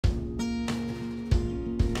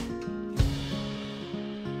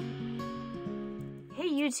Hey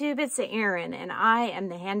YouTube, it's Erin and I am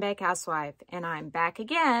the Handbag Housewife and I'm back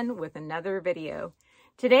again with another video.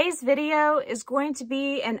 Today's video is going to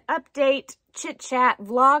be an update, chit-chat,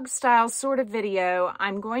 vlog style sort of video.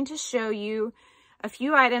 I'm going to show you a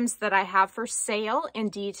few items that I have for sale in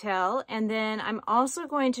detail, and then I'm also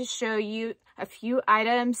going to show you a few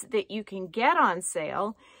items that you can get on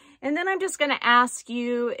sale. And then I'm just going to ask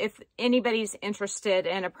you if anybody's interested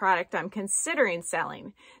in a product I'm considering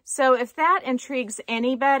selling. So if that intrigues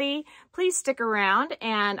anybody, please stick around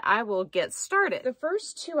and I will get started. The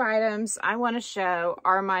first two items I want to show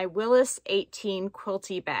are my Willis 18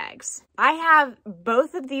 Quiltie bags. I have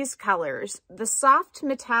both of these colors. The soft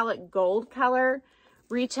metallic gold color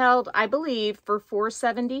retailed, I believe, for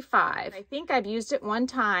 $4.75. I think I've used it one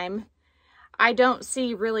time. I don't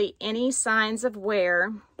see really any signs of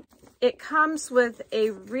wear. It comes with a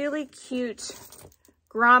really cute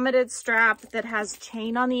grommeted strap that has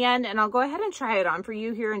chain on the end, and I'll go ahead and try it on for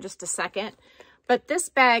you here in just a second. But this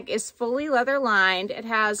bag is fully leather lined. It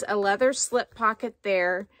has a leather slip pocket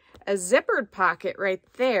there, a zippered pocket right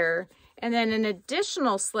there, and then an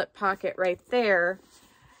additional slip pocket right there,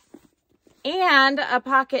 and a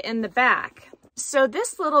pocket in the back. So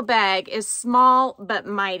this little bag is small but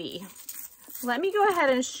mighty. Let me go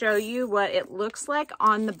ahead and show you what it looks like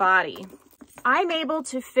on the body. I'm able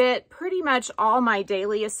to fit pretty much all my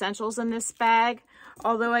daily essentials in this bag,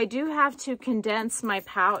 although I do have to condense my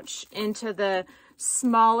pouch into the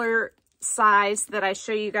smaller size that I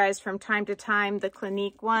show you guys from time to time, the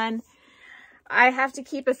Clinique one. I have to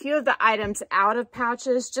keep a few of the items out of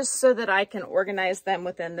pouches just so that I can organize them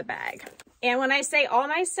within the bag. And when I say all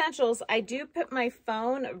my essentials, I do put my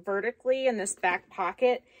phone vertically in this back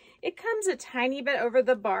pocket. It comes a tiny bit over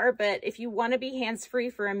the bar, but if you want to be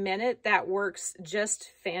hands-free for a minute, that works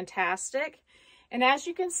just fantastic. And as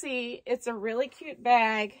you can see, it's a really cute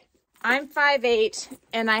bag. I'm 5'8",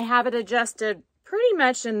 and I have it adjusted pretty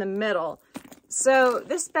much in the middle. So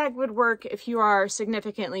this bag would work if you are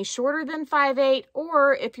significantly shorter than 5'8",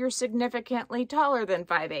 or if you're significantly taller than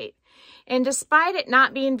 5'8". And despite it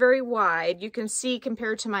not being very wide, you can see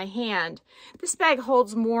compared to my hand, this bag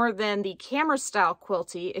holds more than the camera style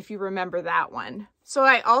Quiltie, if you remember that one. So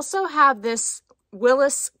I also have this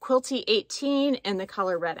Willis Quiltie 18 in the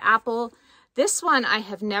color Red Apple. This one I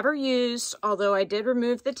have never used, although I did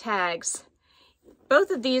remove the tags. Both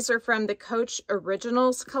of these are from the Coach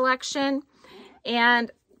Originals collection, and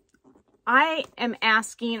I am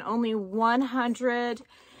asking only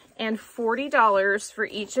 $140 for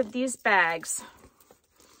each of these bags.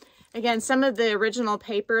 Again, some of the original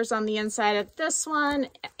papers on the inside of this one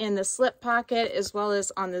in the slip pocket, as well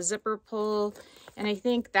as on the zipper pull. And I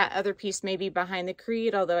think that other piece may be behind the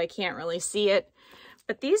creed, although I can't really see it.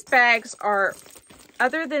 But these bags are,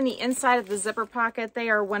 other than the inside of the zipper pocket, they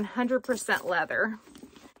are 100% leather.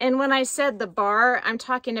 And when I said the bar, I'm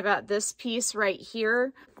talking about this piece right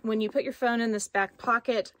here. When you put your phone in this back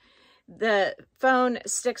pocket, the phone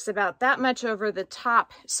sticks about that much over the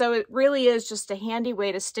top. So it really is just a handy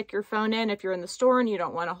way to stick your phone in if you're in the store and you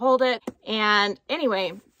don't want to hold it. And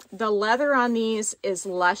anyway, the leather on these is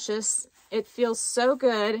luscious. It feels so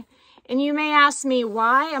good. And you may ask me,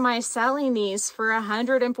 why am I selling these for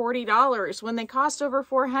 $140 when they cost over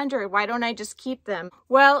 $400? Why don't I just keep them?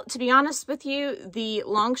 Well, to be honest with you, the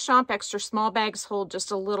Longchamp extra small bags hold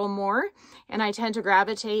just a little more, and I tend to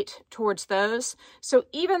gravitate towards those. So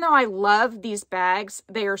even though I love these bags,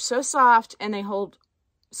 they are so soft and they hold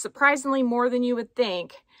surprisingly more than you would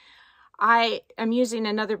think. I am using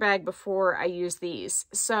another bag before I use these.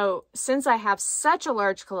 So since I have such a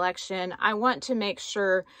large collection, I want to make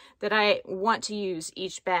sure that I want to use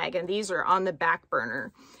each bag, and these are on the back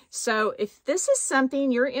burner. So if this is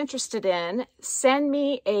something you're interested in, send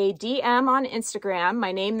me a DM on Instagram.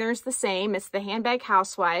 My name there's the same. It's the Handbag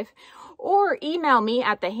Housewife. Or email me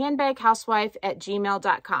at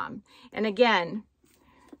thehandbaghousewife@gmail.com. And again,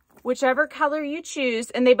 whichever color you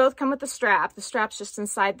choose, and they both come with a strap. The strap's just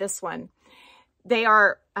inside this one. They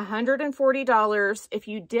are $140. If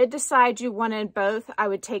you did decide you wanted both, I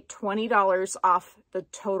would take $20 off the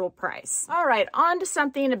total price. All right, on to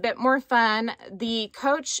something a bit more fun. The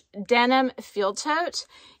Coach Denim Field Tote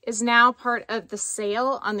is now part of the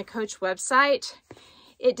sale on the Coach website.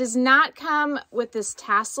 It does not come with this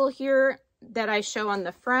tassel here that I show on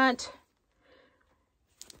the front.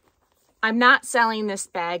 I'm not selling this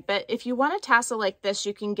bag, but if you want a tassel like this,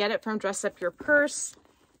 you can get it from Dress Up Your Purse.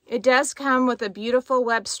 It does come with a beautiful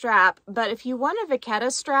web strap, but if you want a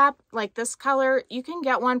vachetta strap like this color, you can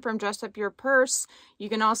get one from Dress Up Your Purse. You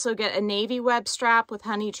can also get a navy web strap with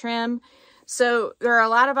honey trim. So there are a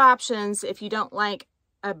lot of options if you don't like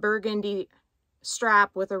a burgundy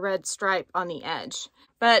strap with a red stripe on the edge.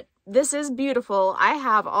 But this is beautiful. I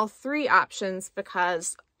have all three options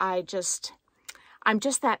because I'm just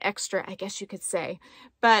that extra, I guess you could say.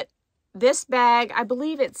 But this bag, I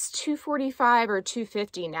believe it's $245 or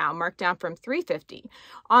 $250 now, marked down from $350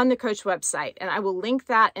 on the Coach website, and I will link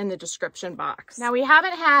that in the description box. Now, we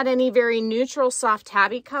haven't had any very neutral soft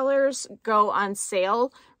tabby colors go on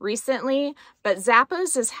sale recently, but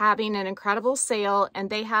Zappos is having an incredible sale, and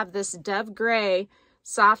they have this dove gray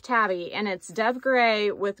soft tabby, and it's dove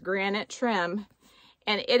gray with granite trim,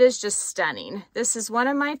 and it is just stunning. This is one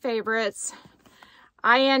of my favorites.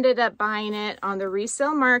 I ended up buying it on the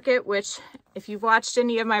resale market, which if you've watched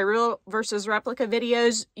any of my real versus replica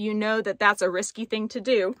videos, you know that that's a risky thing to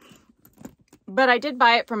do. But I did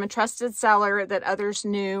buy it from a trusted seller that others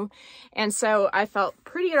knew, and so I felt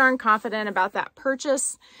pretty darn confident about that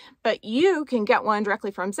purchase. But you can get one directly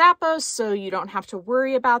from Zappos, so you don't have to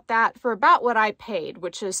worry about that, for about what I paid,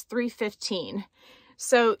 which is $315.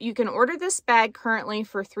 So you can order this bag currently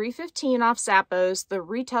for $315 off Zappos. The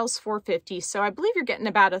retail's $450. So I believe you're getting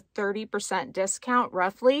about a 30% discount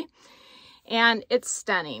roughly. And it's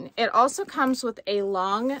stunning. It also comes with a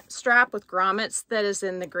long strap with grommets that is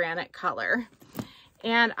in the granite color.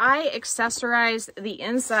 And I accessorize the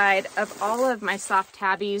inside of all of my soft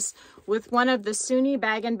tabbies with one of the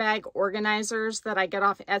soonibaginbag organizers that I get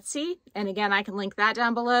off Etsy. And again, I can link that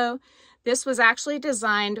down below. This was actually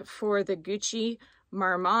designed for the Gucci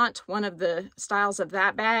Marmont, one of the styles of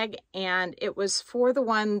that bag, and it was for the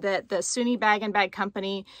one that the soonibaginbag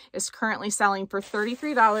company is currently selling for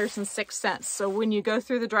 $33.06. So when you go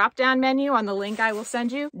through the drop-down menu on the link I will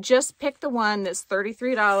send you, just pick the one that's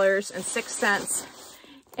 $33.06,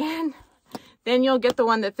 and then you'll get the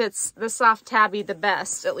one that fits the soft tabby the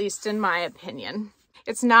best, at least in my opinion.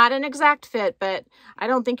 It's not an exact fit, but I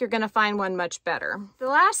don't think you're going to find one much better. The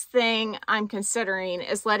last thing I'm considering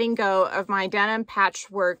is letting go of my Denim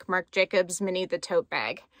Patchwork Marc Jacobs Mini the Tote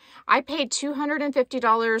Bag. I paid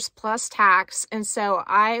 $250 plus tax, and so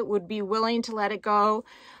I would be willing to let it go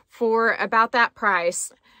for about that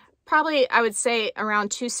price. Probably, I would say around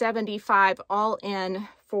 $275 all in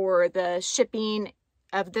for the shipping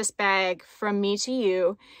of this bag from me to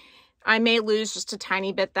you. I may lose just a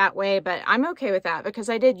tiny bit that way, but I'm okay with that because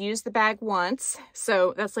I did use the bag once.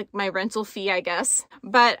 So that's like my rental fee, I guess.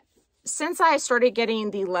 But since I started getting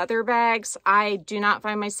the leather bags, I do not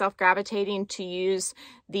find myself gravitating to use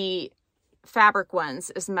the fabric ones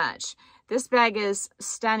as much. This bag is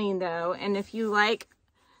stunning though. And if you like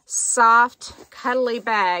soft, cuddly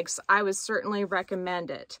bags, I would certainly recommend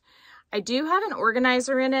it. I do have an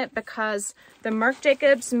organizer in it because the Marc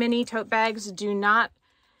Jacobs mini tote bags do not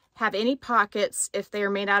have any pockets if they are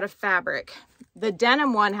made out of fabric. The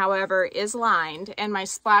denim one, however, is lined, and my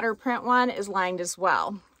splatter print one is lined as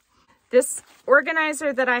well. This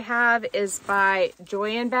organizer that I have is by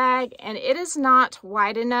Joyinbag, and it is not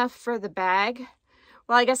wide enough for the bag.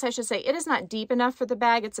 Well, I guess I should say it is not deep enough for the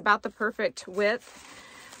bag. It's about the perfect width,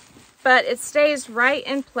 but it stays right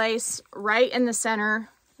in place, right in the center,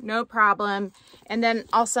 no problem. And then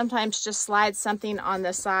I'll sometimes just slide something on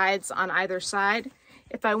the sides on either side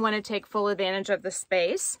if I want to take full advantage of the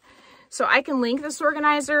space. So I can link this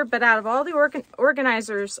organizer, but out of all the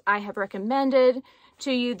organizers I have recommended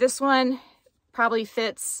to you, this one probably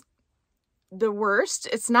fits the worst.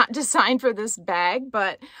 It's not designed for this bag,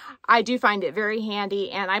 but I do find it very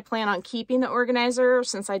handy, and I plan on keeping the organizer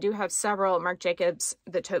since I do have several Marc Jacobs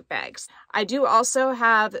the tote bags. I do also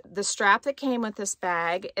have the strap that came with this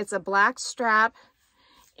bag. It's a black strap,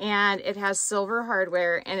 and it has silver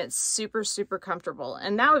hardware, and it's super, super comfortable.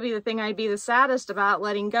 And that would be the thing I'd be the saddest about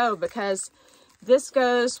letting go, because this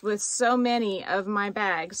goes with so many of my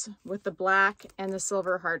bags with the black and the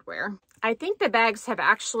silver hardware. I think the bags have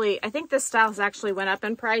actually, I think this style has actually went up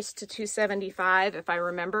in price to $275 if I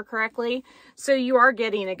remember correctly. So you are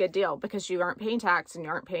getting a good deal because you aren't paying tax and you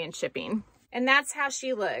aren't paying shipping. And that's how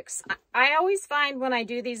she looks. I always find when I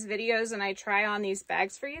do these videos and I try on these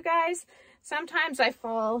bags for you guys, sometimes I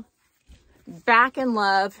fall back in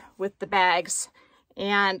love with the bags.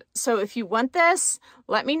 And so if you want this,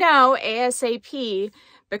 let me know ASAP,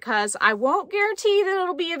 because I won't guarantee that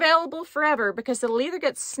it'll be available forever, because it'll either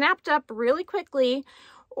get snapped up really quickly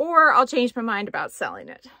or I'll change my mind about selling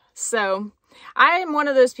it. So I am one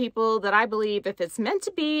of those people that I believe if it's meant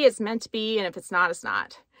to be, it's meant to be, and if it's not, it's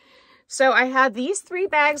not. So I have these 3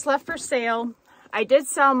 bags left for sale. I did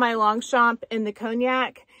sell my Longchamp in the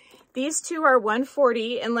cognac. These 2 are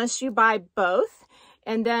 $140 unless you buy both,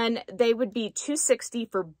 and then they would be $260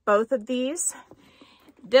 for both of these.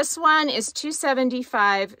 This one is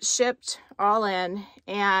 $275 shipped all in,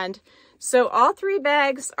 And so all 3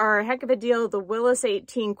 bags are a heck of a deal. The Willis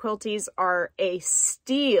 18 Quilties are a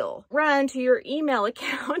steal. Run to your email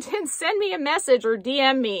account and send me a message or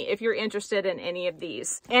DM me if you're interested in any of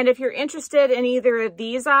these. And if you're interested in either of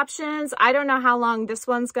these options, I don't know how long this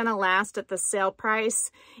one's gonna last at the sale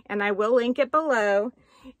price, and I will link it below.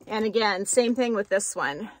 And again, same thing with this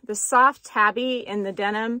one. The soft tabby in the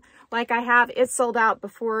denim, like I have, it sold out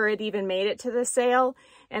before it even made it to the sale.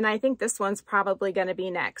 And I think this one's probably going to be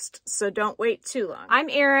next. So don't wait too long. I'm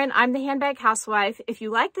Erin. I'm the Handbag Housewife. If you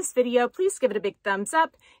like this video, please give it a big thumbs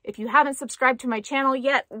up. If you haven't subscribed to my channel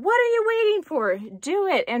yet, what are you waiting for? Do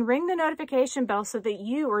it and ring the notification bell so that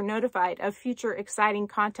you are notified of future exciting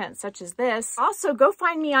content such as this. Also, go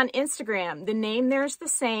find me on Instagram. The name there's the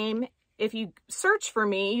same. If you search for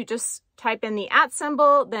me, you just type in the @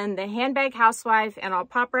 symbol, then the Handbag Housewife, and I'll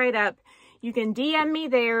pop right up. You can DM me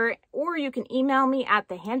there, or you can email me at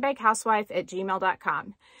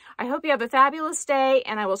thehandbaghousewife@gmail.com. I hope you have a fabulous day,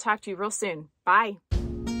 and I will talk to you real soon. Bye.